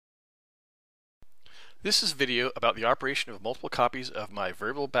This is a video about the operation of multiple copies of my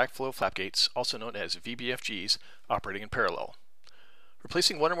variable backflow flapgates, also known as VBFGs, operating in parallel.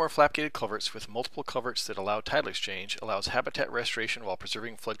 Replacing one or more flap-gated culverts with multiple culverts that allow tidal exchange allows habitat restoration while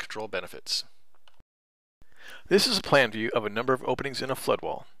preserving flood control benefits. This is a plan view of a number of openings in a flood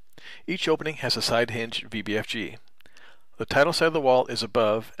wall. Each opening has a side-hinged VBFG. The tidal side of the wall is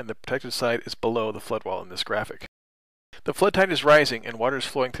above and the protected side is below the flood wall in this graphic. The flood tide is rising and water is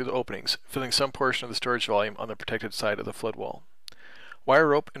flowing through the openings, filling some portion of the storage volume on the protected side of the flood wall. Wire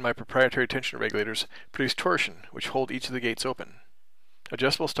rope and my proprietary tension regulators produce torsion, which hold each of the gates open.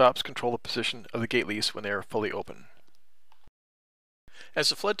 Adjustable stops control the position of the gate leaves when they are fully open. As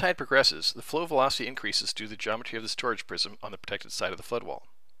the flood tide progresses, the flow velocity increases due to the geometry of the storage prism on the protected side of the flood wall.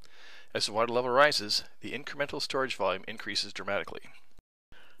 As the water level rises, the incremental storage volume increases dramatically.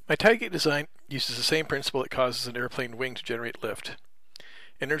 My tide gate design uses the same principle that causes an airplane wing to generate lift.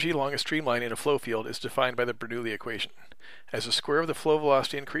 Energy along a streamline in a flow field is defined by the Bernoulli equation. As the square of the flow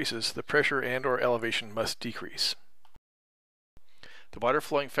velocity increases, the pressure and/or elevation must decrease. The water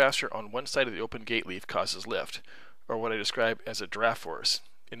flowing faster on one side of the open gate leaf causes lift, or what I describe as a draft force,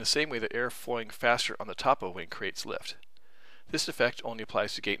 in the same way that air flowing faster on the top of a wing creates lift. This effect only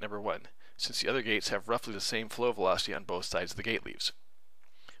applies to gate number 1, since the other gates have roughly the same flow velocity on both sides of the gate leaves.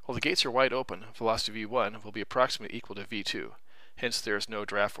 While the gates are wide open, velocity V1 will be approximately equal to V2, hence there is no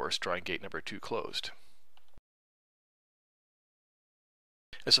draft force drawing gate number 2 closed.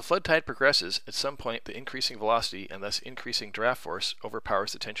 As the flood tide progresses, at some point the increasing velocity and thus increasing draft force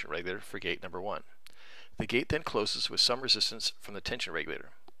overpowers the tension regulator for gate number 1. The gate then closes with some resistance from the tension regulator.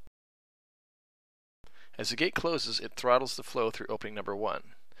 As the gate closes, it throttles the flow through opening number 1.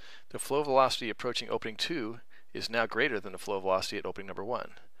 The flow velocity approaching opening 2 is now greater than the flow velocity at opening number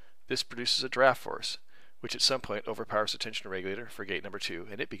 1. This produces a draft force, which at some point overpowers the tension regulator for gate number 2,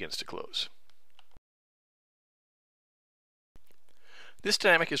 and it begins to close. This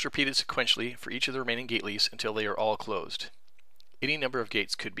dynamic is repeated sequentially for each of the remaining gate leaves until they are all closed. Any number of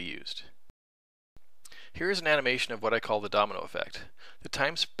gates could be used. Here is an animation of what I call the domino effect. The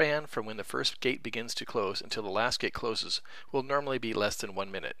time span from when the first gate begins to close until the last gate closes will normally be less than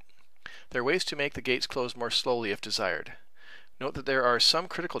 1 minute. There are ways to make the gates close more slowly if desired. Note that there are some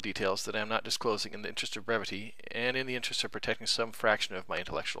critical details that I am not disclosing in the interest of brevity and in the interest of protecting some fraction of my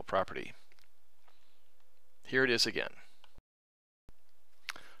intellectual property. Here it is again.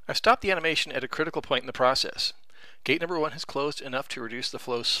 I've stopped the animation at a critical point in the process. Gate number 1 has closed enough to reduce the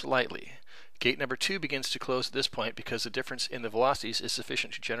flow slightly. Gate number 2 begins to close at this point because the difference in the velocities is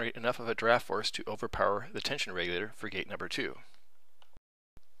sufficient to generate enough of a draft force to overpower the tension regulator for gate number 2.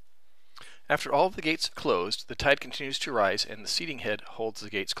 After all of the gates have closed, the tide continues to rise and the seeding head holds the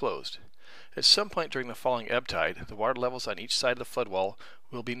gates closed. At some point during the falling ebb tide, the water levels on each side of the flood wall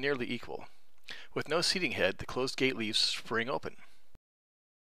will be nearly equal. With no seeding head, the closed gate leaves spring open.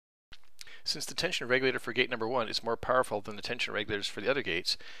 Since the tension regulator for gate number 1 is more powerful than the tension regulators for the other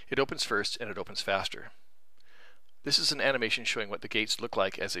gates, it opens first and it opens faster. This is an animation showing what the gates look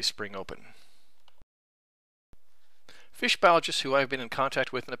like as they spring open. Fish biologists who I have been in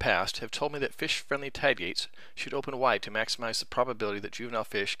contact with in the past have told me that fish-friendly tide gates should open wide to maximize the probability that juvenile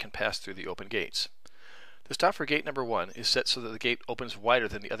fish can pass through the open gates. The stop for gate number 1 is set so that the gate opens wider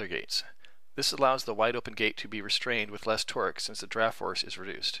than the other gates. This allows the wide open gate to be restrained with less torque since the draft force is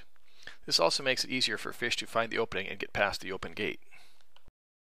reduced. This also makes it easier for fish to find the opening and get past the open gate.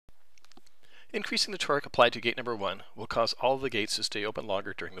 Increasing the torque applied to gate number 1 will cause all of the gates to stay open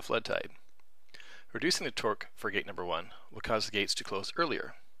longer during the flood tide. Reducing the torque for gate number 1 will cause the gates to close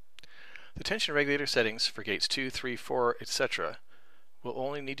earlier. The tension regulator settings for gates 2, 3, 4, etc. will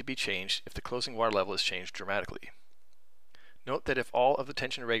only need to be changed if the closing water level is changed dramatically. Note that if all of the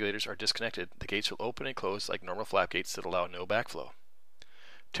tension regulators are disconnected, the gates will open and close like normal flap gates that allow no backflow.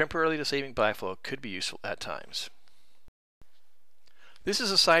 Temporarily disabling backflow could be useful at times. This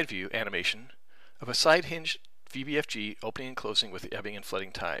is a side view animation of a side-hinged VBFG opening and closing with the ebbing and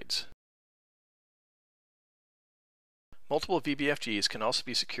flooding tides. Multiple VBFGs can also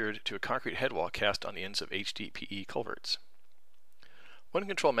be secured to a concrete headwall cast on the ends of HDPE culverts. One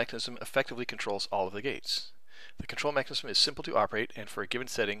control mechanism effectively controls all of the gates. The control mechanism is simple to operate, and for a given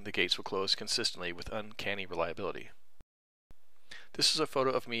setting, the gates will close consistently with uncanny reliability. This is a photo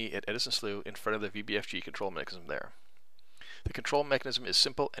of me at Edison Slough in front of the VBFG control mechanism there. The control mechanism is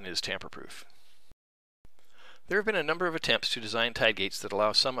simple and it is tamper-proof. There have been a number of attempts to design tide gates that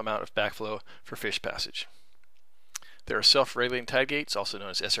allow some amount of backflow for fish passage. There are self-regulating tide gates, also known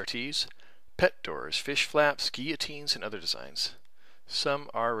as SRTs, pet doors, fish flaps, guillotines, and other designs. Some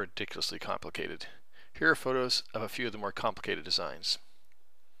are ridiculously complicated. Here are photos of a few of the more complicated designs.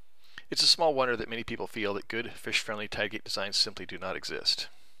 It's a small wonder that many people feel that good fish-friendly tide gate designs simply do not exist.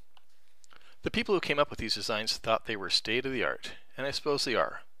 The people who came up with these designs thought they were state-of-the-art, and I suppose they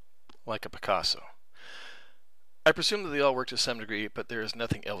are, like a Picasso. I presume that they all work to some degree, but there is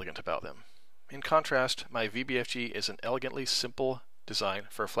nothing elegant about them. In contrast, my VBFG is an elegantly simple design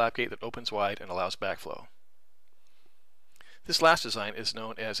for a flapgate that opens wide and allows backflow. This last design is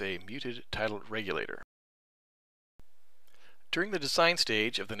known as a muted tidal regulator. During the design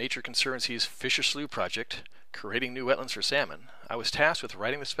stage of the Nature Conservancy's Fisher Slough project, creating new wetlands for salmon, I was tasked with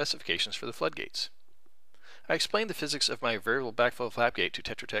writing the specifications for the floodgates. I explained the physics of my variable backflow flapgate to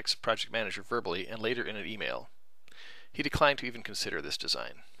Tetra Tech's project manager verbally and later in an email. He declined to even consider this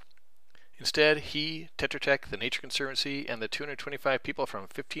design. Instead, he, Tetra Tech, the Nature Conservancy, and the 225 people from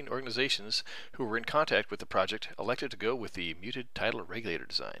 15 organizations who were in contact with the project elected to go with the muted tidal regulator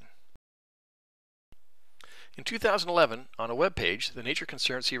design. In 2011, on a web page, the Nature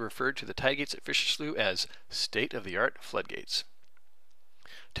Conservancy referred to the tide gates at Fisher Slough as state-of-the-art floodgates.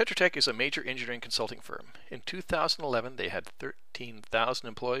 Tetra Tech is a major engineering consulting firm. In 2011, they had 13,000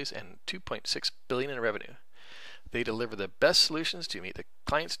 employees and $2.6 billion in revenue. They deliver the best solutions to meet the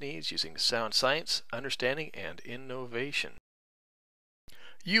client's needs using sound science, understanding, and innovation.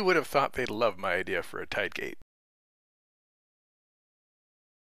 You would have thought they'd love my idea for a tide gate.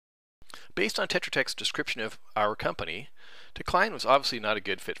 Based on Tetra Tech's description of our company, Decline was obviously not a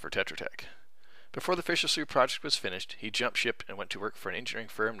good fit for Tetra Tech. Before the Fisher Slough project was finished, he jumped ship and went to work for an engineering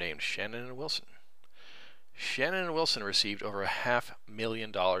firm named Shannon & Wilson. Shannon & Wilson received over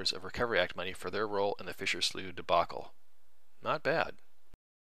 $500,000 of Recovery Act money for their role in the Fisher Slough debacle. Not bad.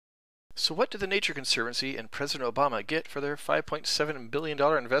 So what did the Nature Conservancy and President Obama get for their $5.7 billion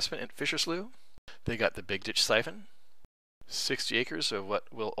investment in Fisher Slough? They got the Big Ditch Siphon, 60 acres of what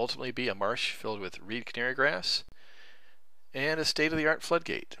will ultimately be a marsh filled with reed canary grass, and a state-of-the-art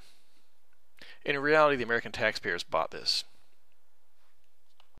floodgate. In reality, the American taxpayers bought this.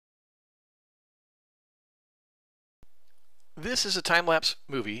 This is a time-lapse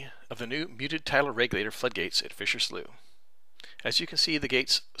movie of the new muted tidal regulator floodgates at Fisher Slough. As you can see, the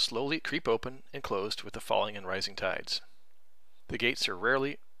gates slowly creep open and closed with the falling and rising tides. The gates are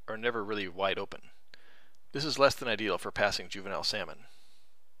rarely or never really wide open. This is less than ideal for passing juvenile salmon.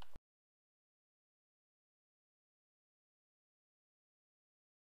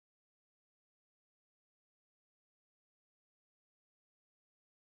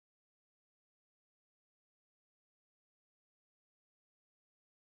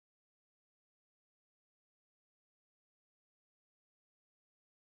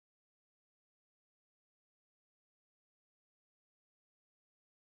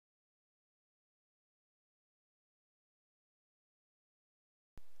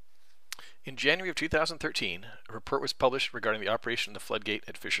 In January of 2013, a report was published regarding the operation of the floodgate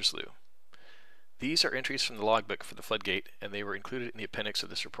at Fisher Slough. These are entries from the logbook for the floodgate, and they were included in the appendix of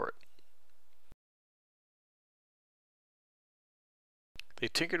this report. They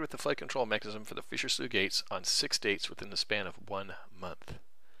tinkered with the flood control mechanism for the Fisher Slough gates on 6 dates within the span of 1 month.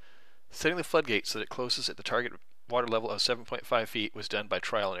 Setting the floodgate so that it closes at the target water level of 7.5 feet was done by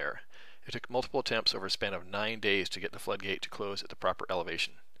trial and error. It took multiple attempts over a span of 9 days to get the floodgate to close at the proper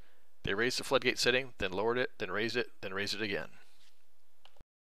elevation. They raised the floodgate setting, then lowered it, then raised it again.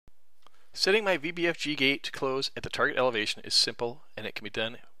 Setting my VBFG gate to close at the target elevation is simple, and it can be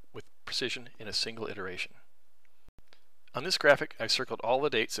done with precision in a single iteration. On this graphic, I've circled all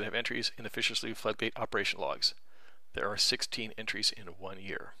the dates that have entries in the Fisher Slough floodgate operation logs. There are 16 entries in 1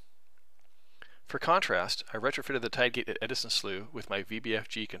 year. For contrast, I retrofitted the tide gate at Edison Slough with my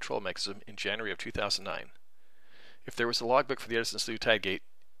VBFG control mechanism in January of 2009. If there was a logbook for the Edison Slough tide gate,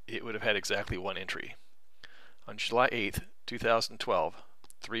 it would have had exactly 1 entry. On July 8, 2012,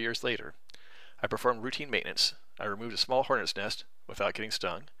 3 years later, I performed routine maintenance. I removed a small hornet's nest without getting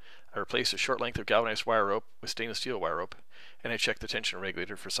stung. I replaced a short length of galvanized wire rope with stainless steel wire rope, and I checked the tension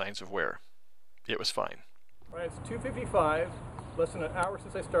regulator for signs of wear. It was fine. All right, it's 2:55, less than an hour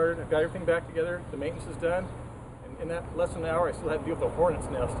since I started. I've got everything back together. The maintenance is done. And in that less than an hour, I still had to deal with a hornet's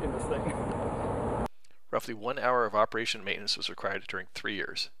nest in this thing. Roughly 1 hour of operation and maintenance was required during 3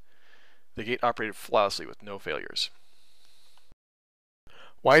 years. The gate operated flawlessly with no failures.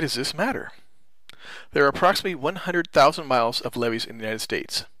 Why does this matter? There are approximately 100,000 miles of levees in the United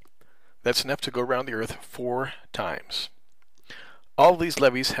States. That's enough to go around the Earth 4 times. All of these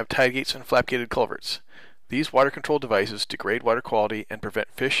levees have tide gates and flap-gated culverts. These water control devices degrade water quality and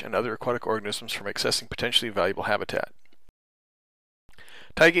prevent fish and other aquatic organisms from accessing potentially valuable habitat.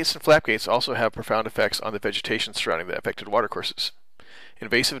 Tide gates and flap gates also have profound effects on the vegetation surrounding the affected watercourses.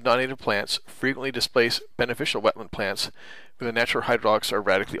 Invasive non-native plants frequently displace beneficial wetland plants, where the natural hydraulics are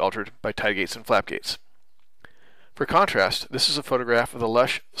radically altered by tide gates and flap gates. For contrast, this is a photograph of the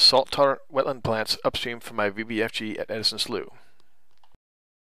lush, salt-tolerant wetland plants upstream from my VBFG at Edison Slough.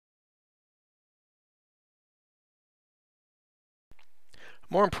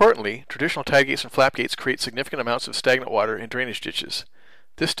 More importantly, traditional tide gates and flap gates create significant amounts of stagnant water in drainage ditches.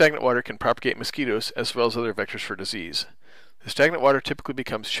 This stagnant water can propagate mosquitoes as well as other vectors for disease. The stagnant water typically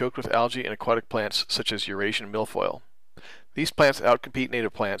becomes choked with algae and aquatic plants such as Eurasian milfoil. These plants outcompete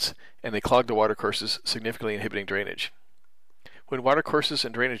native plants, and they clog the watercourses, significantly inhibiting drainage. When watercourses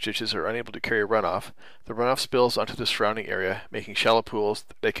and drainage ditches are unable to carry runoff, the runoff spills onto the surrounding area, making shallow pools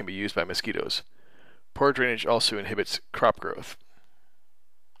that can be used by mosquitoes. Poor drainage also inhibits crop growth.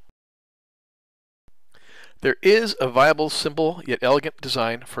 There is a viable, simple, yet elegant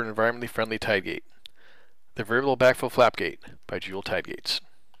design for an environmentally friendly tide gate. The Variable Backflow Flap Gate by Jewel Tide Gates.